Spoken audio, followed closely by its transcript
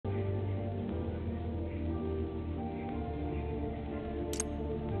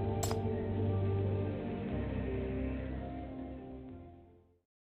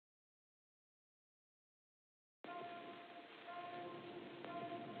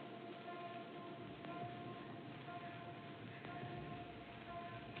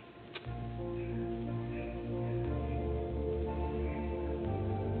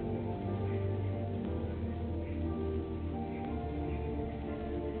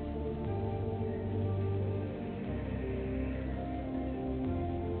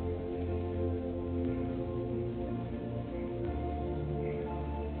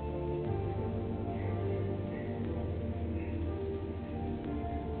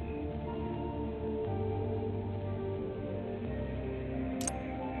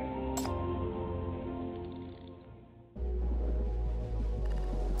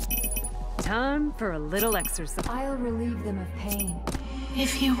Time for a little exercise. I'll relieve them of pain.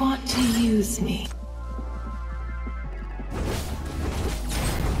 If you want to use me.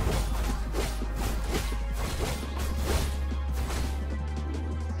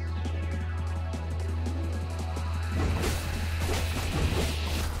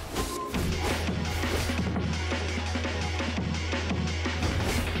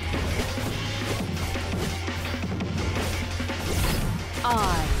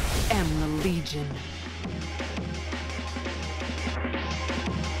 I am the Legion.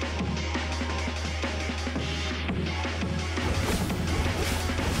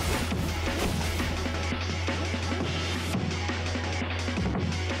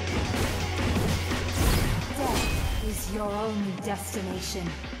 Death is your only destination.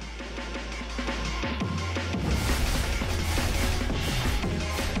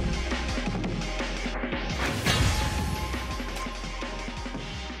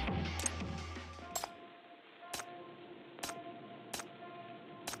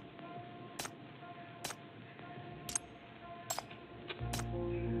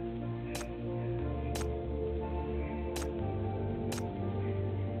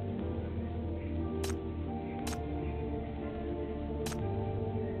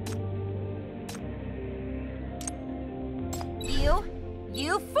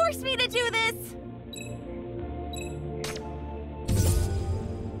 You forced me to do this!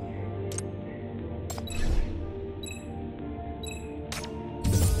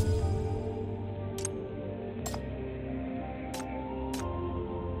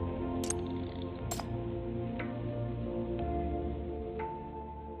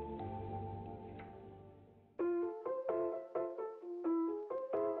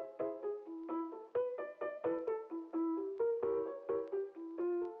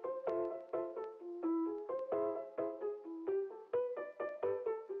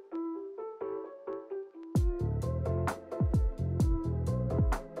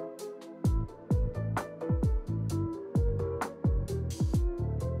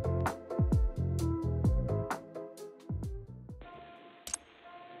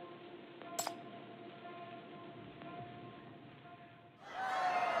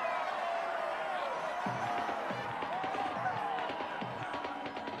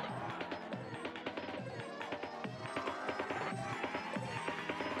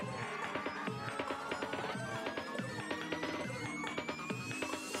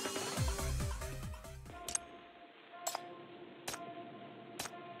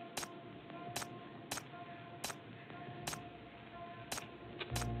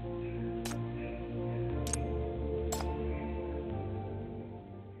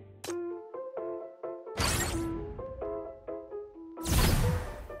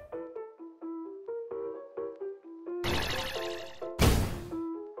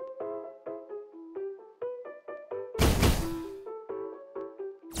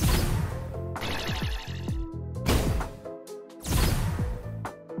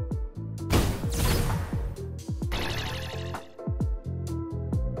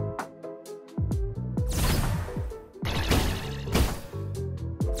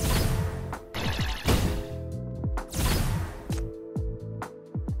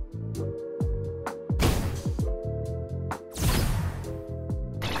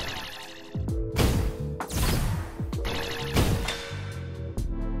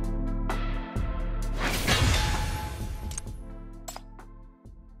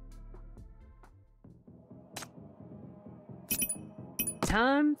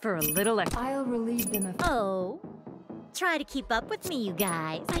 Time for a little I'll relieve them of... Oh, try to keep up with me, you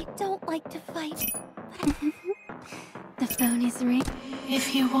guys. I don't like to fight, but the phone is ringing.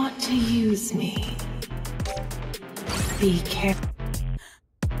 If you want to use me, be careful.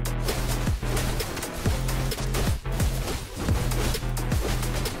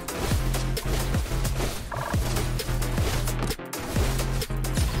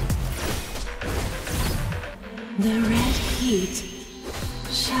 The red heat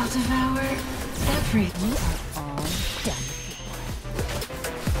shall devour everything. You are all done for.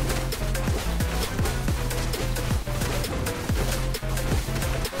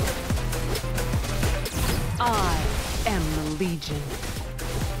 I am the Legion.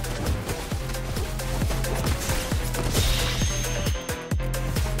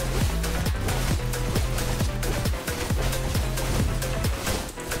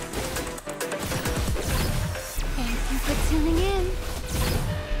 Thank you for tuning in.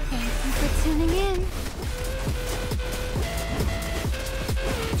 Thank you for tuning in.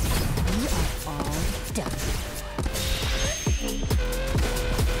 You are all done for.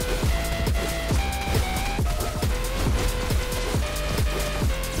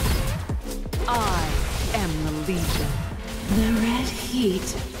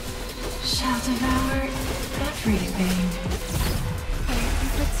 shall devour everything. Thank you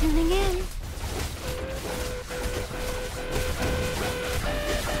for tuning in.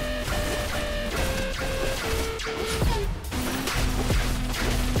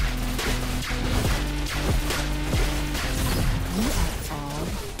 You are all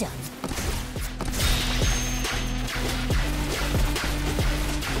done.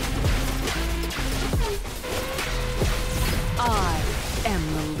 I am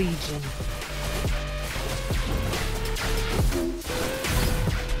the Legion.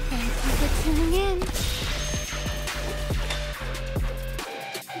 Thank you for tuning in.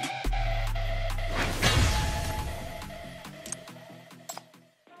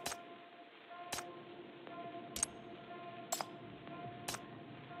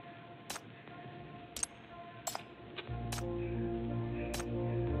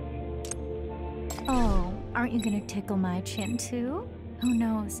 Oh, aren't you gonna tickle my chin too? Who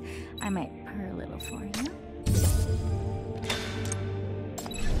knows? I might purr a little for you.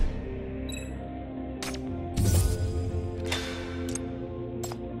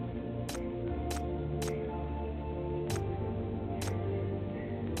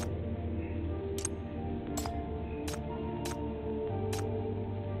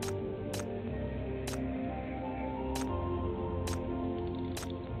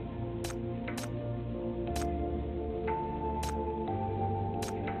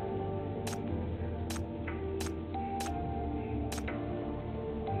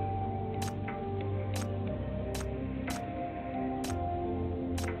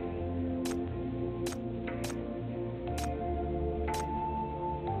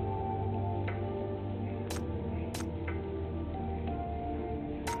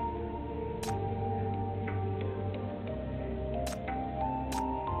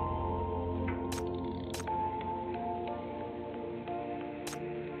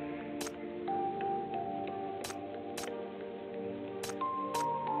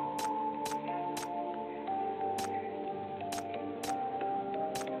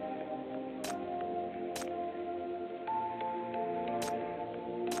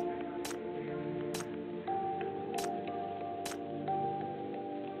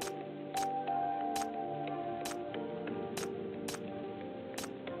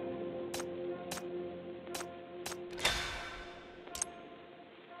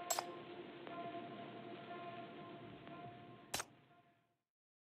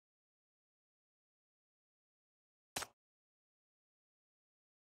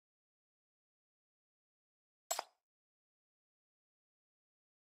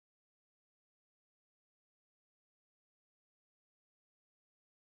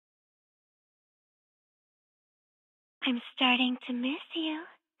 I'm starting to miss you.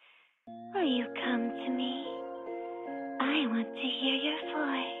 Will you come to me? I want to hear your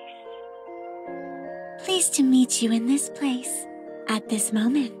voice. Pleased to meet you in this place, at this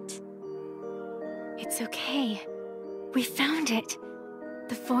moment. It's okay. We found it.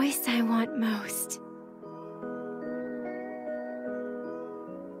 The voice I want most.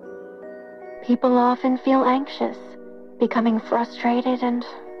 People often feel anxious, becoming frustrated and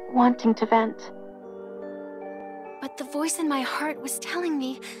wanting to vent. But the voice in my heart was telling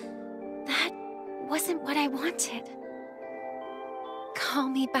me that wasn't what I wanted. Call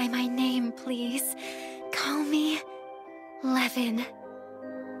me by my name, please. Call me Levin.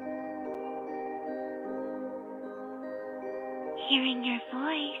 Hearing your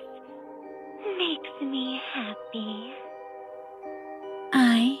voice makes me happy.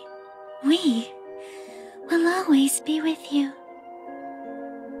 We will always be with you.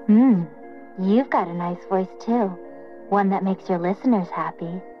 You've got a nice voice too. One that makes your listeners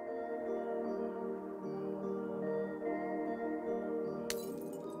happy.